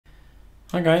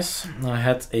Hi guys, I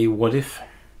had a what if.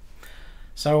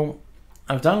 So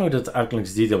I've downloaded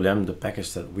ArcoLinux DWM, the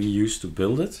package that we use to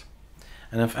build it,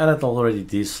 and I've added already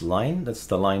this line. That's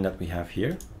the line that we have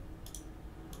here,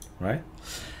 right?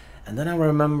 And then I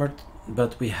remembered,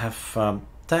 but we have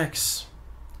tags,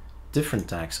 different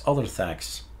tags, other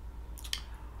tags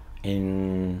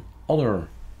in other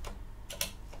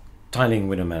tiling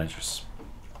window managers.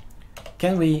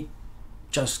 Can we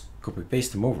just copy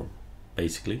paste them over?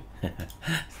 Basically,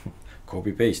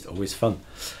 copy paste, always fun.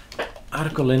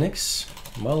 ArcoLinux,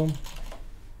 well,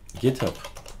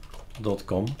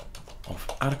 github.com of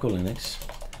ArcoLinux,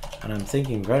 and I'm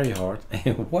thinking very hard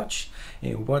what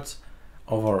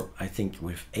of our, I think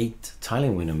with 8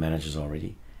 tiling window managers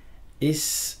already,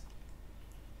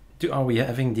 are we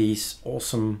having these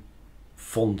awesome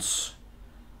fonts,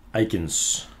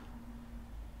 icons?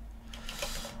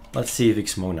 Let's see if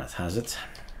Xmonad has it.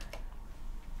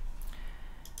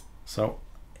 So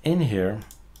in here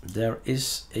there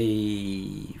is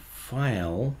a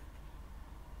file.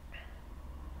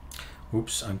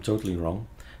 Oops, I'm totally wrong.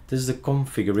 This is the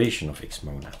configuration of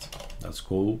Xmonad. That's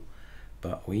cool,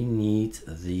 but we need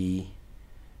the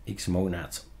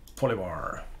Xmonad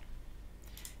polybar.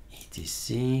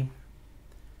 etc.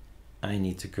 I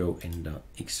need to go in the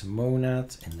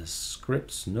Xmonad in the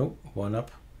scripts. No, one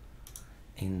up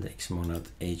in the Xmonad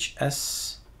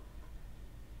HS.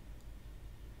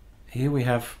 Here we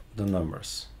have the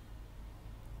numbers,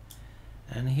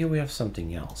 and here we have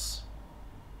something else.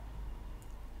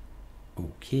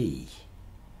 Okay.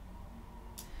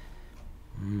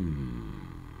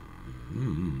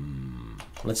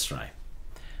 Let's try.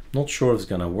 Not sure it's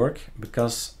gonna work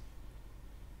because.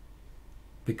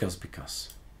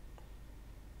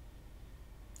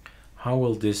 How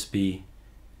will this be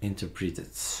interpreted?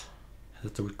 Is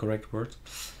that the correct word?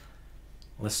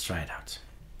 Let's try it out.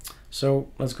 So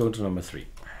let's go to number 3.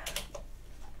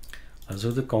 Let's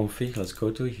do the config. Let's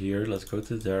go to here. Let's go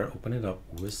to there. Open it up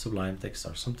with Sublime Text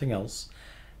or something else.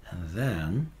 And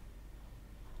then,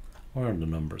 where are the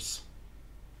numbers?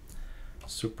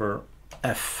 Super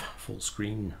F, full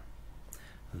screen.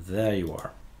 There you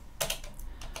are.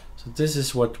 So this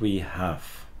is what we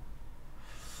have.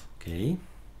 Okay.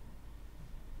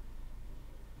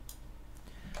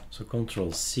 So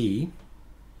Control C.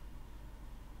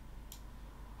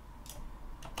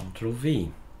 Control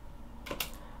V,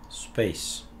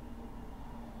 space.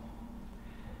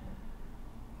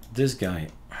 This guy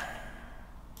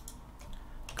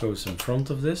goes in front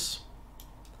of this.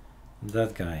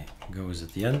 That guy goes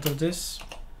at the end of this.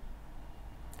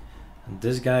 And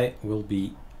this guy will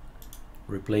be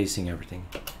replacing everything.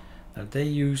 Now they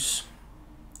use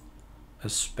a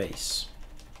space.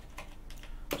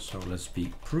 So let's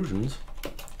be prudent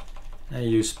and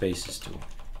use spaces too.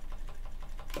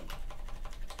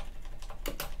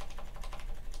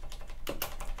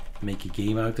 Make a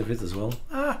game out of it as well.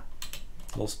 Ah,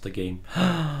 lost the game.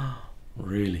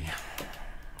 Really,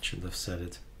 should have said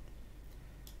it.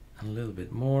 A little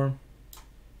bit more.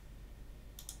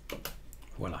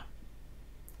 Voila.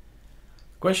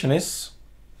 Question is,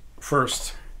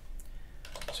 first,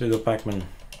 sudo pacman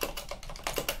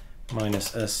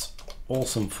 -s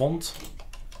awesome font.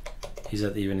 Is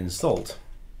that even installed?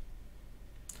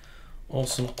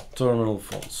 Awesome terminal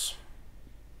fonts.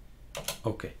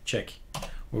 Okay, check.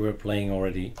 We were playing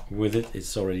already with it.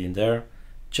 It's already in there,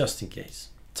 just in case.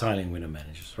 Tiling window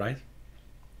managers, right?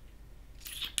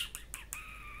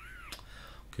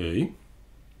 Okay.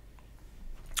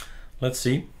 Let's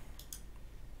see.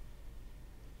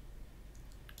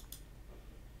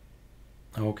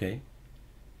 Okay.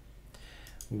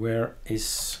 Where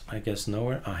is, I guess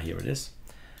nowhere. Ah, here it is.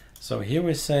 So here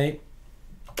we say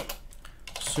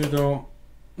sudo,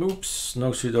 oops,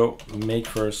 no sudo, make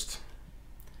first.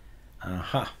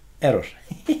 Aha, error.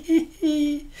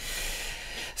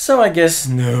 So I guess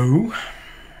no.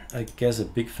 I guess a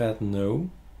big fat no.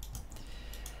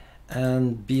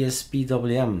 And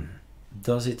BSPWM,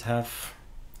 does it have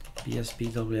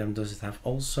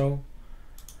also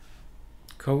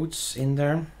codes in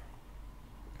there?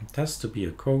 It has to be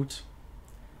a code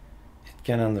it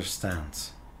can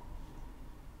understand.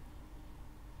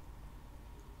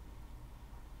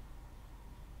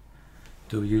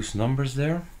 Do we use numbers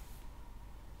there?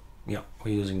 Yeah,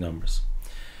 we're using numbers.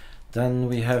 Then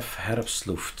we have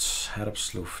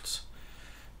Herpsluft.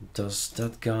 Does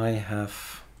that guy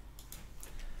have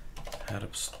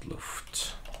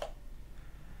Herpsluft?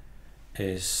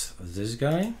 Is this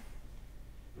guy?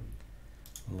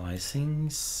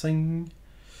 Licensing.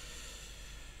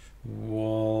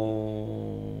 Well,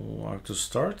 how to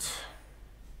start?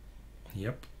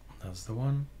 Yep, that's the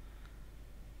one.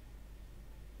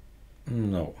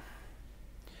 No.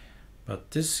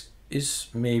 But this is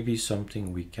maybe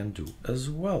something we can do as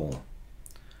well.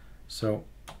 So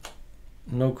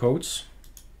no codes,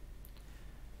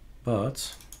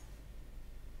 but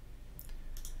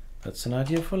that's an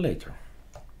idea for later.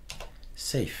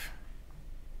 Save.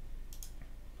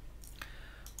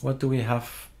 What do we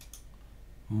have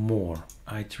more?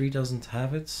 i3 doesn't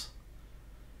have it.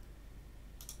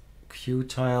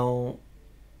 Qtile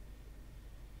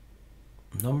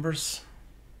numbers.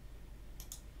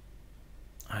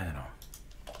 I don't know.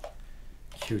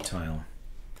 Qtile,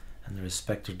 and there is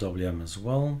Spectre WM as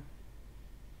well.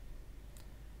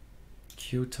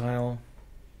 Qtile,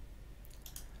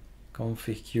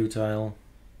 config Qtile,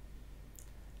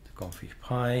 the config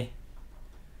pi,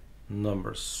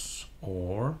 numbers,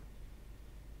 or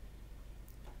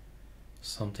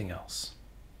something else.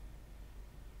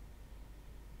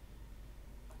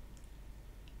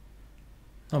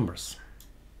 Numbers,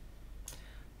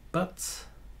 but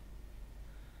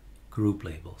group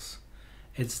labels.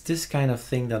 It's this kind of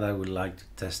thing that I would like to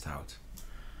test out.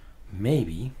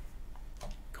 Maybe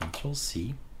Control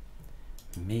C,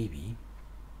 maybe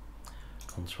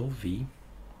Control V.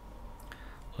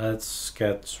 Let's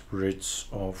get rid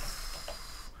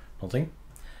of nothing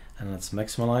and let's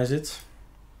maximize it.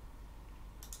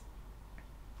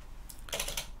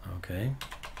 Okay,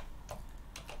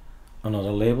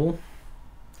 another label.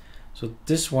 So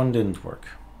this one didn't work.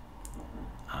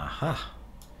 Aha,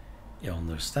 it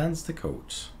understands the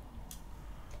code.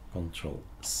 Control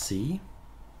C,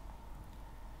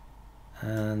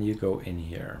 and you go in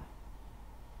here.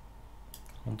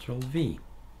 Control V.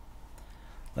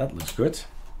 That looks good.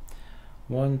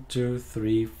 1, 2,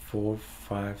 3, 4,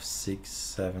 5, 6,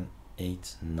 7,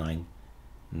 8, 9,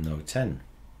 no 10.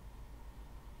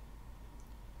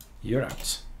 You're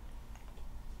out.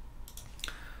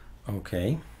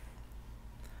 Okay.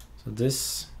 So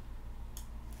this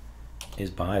is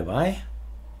bye-bye.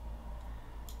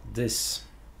 This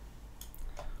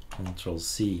Control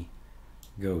C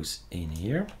goes in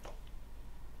here.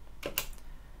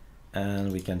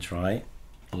 And we can try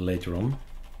later on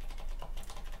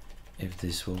if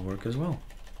this will work as well.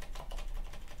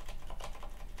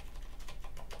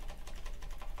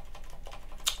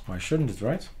 Why shouldn't it,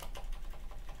 right?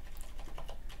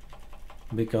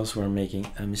 Because we're making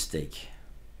a mistake.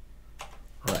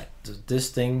 Right, so this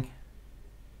thing,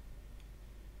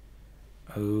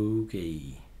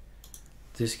 okay,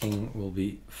 this thing will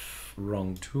be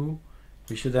wrong too.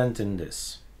 We should end in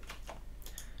this.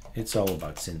 It's all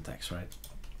about syntax, right?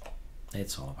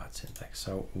 It's all about syntax.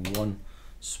 So one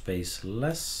space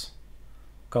less,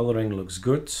 coloring looks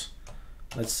good.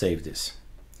 Let's save this.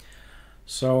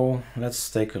 So let's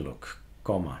take a look,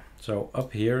 comma. So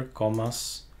up here,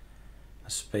 commas, a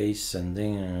space, and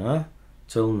then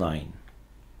till 9.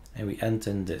 And we end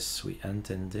in this, we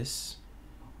end in this.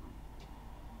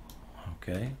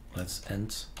 Okay, let's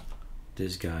end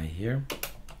this guy here.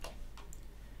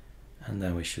 And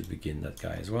then we should begin that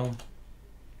guy as well.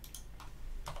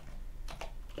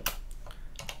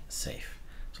 Save.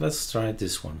 So let's try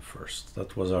this one first.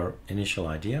 That was our initial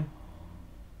idea.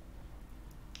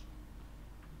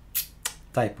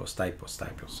 Typos, typos,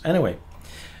 typos. Anyway,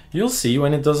 you'll see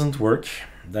when it doesn't work,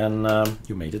 then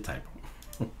you made a typo.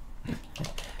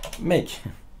 Make.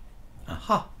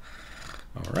 Aha.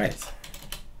 All right.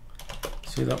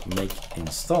 Sudo make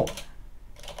install.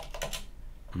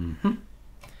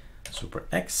 Super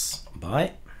X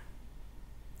by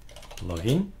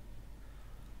login.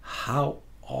 How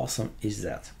awesome is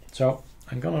that? So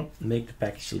I'm gonna make the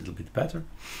package a little bit better.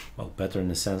 Well, better in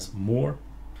the sense more.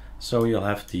 So you'll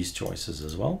have these choices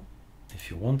as well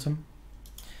if you want them.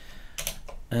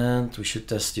 And we should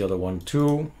test the other one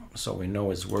too, so we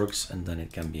know it works, and then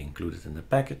it can be included in the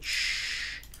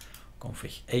package.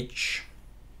 Config H.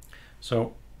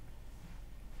 So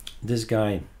this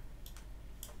guy,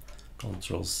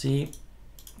 Control C,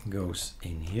 goes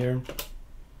in here,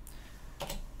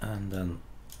 and then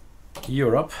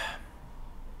Europe,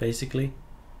 basically.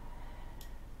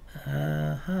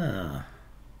 Ah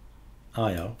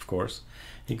yeah, of course.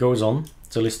 He goes on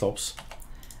till he stops,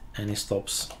 and he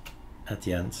stops at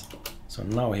the end. So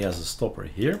now he has a stopper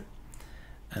here,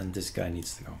 and this guy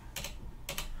needs to go.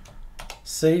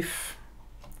 Save.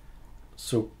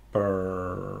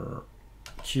 Super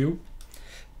Q.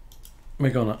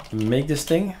 We're gonna make this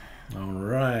thing. All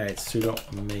right, sudo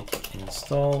make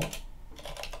install.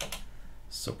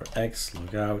 Super X,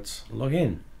 log out, log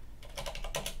in.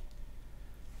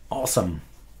 Awesome.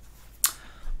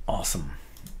 Awesome.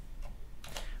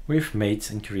 We've made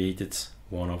and created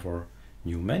one of our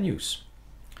new menus.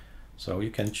 So you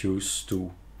can choose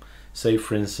to say,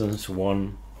 for instance,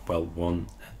 1 well, one,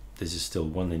 this is still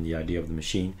one in the idea of the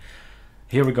machine.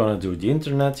 Here we're going to do the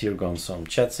internet, here we're going to some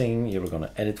chatting, here we're going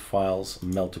to edit files,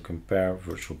 meld to compare,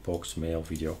 VirtualBox, mail,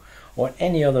 video, or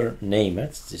any other name.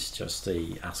 It's just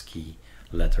a ASCII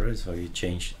letter, so you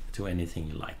change to anything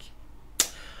you like.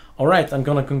 All right, I'm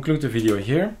going to conclude the video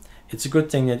here. It's a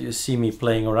good thing that you see me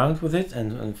playing around with it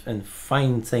and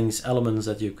find things, elements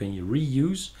that you can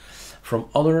reuse from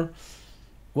other,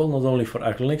 well, not only for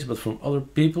ArcoLinux, but from other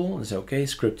people, and say, okay,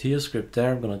 script here, script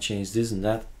there, I'm going to change this and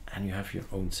that, and you have your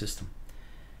own system.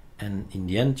 And in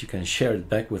the end, you can share it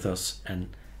back with us,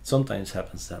 and sometimes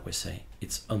happens that we say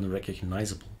it's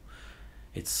unrecognizable.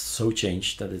 It's so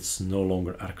changed that it's no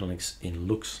longer ArcoLinux in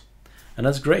looks. And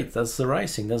that's great, that's the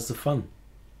rising, that's the fun.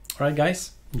 All right,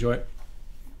 guys, enjoy.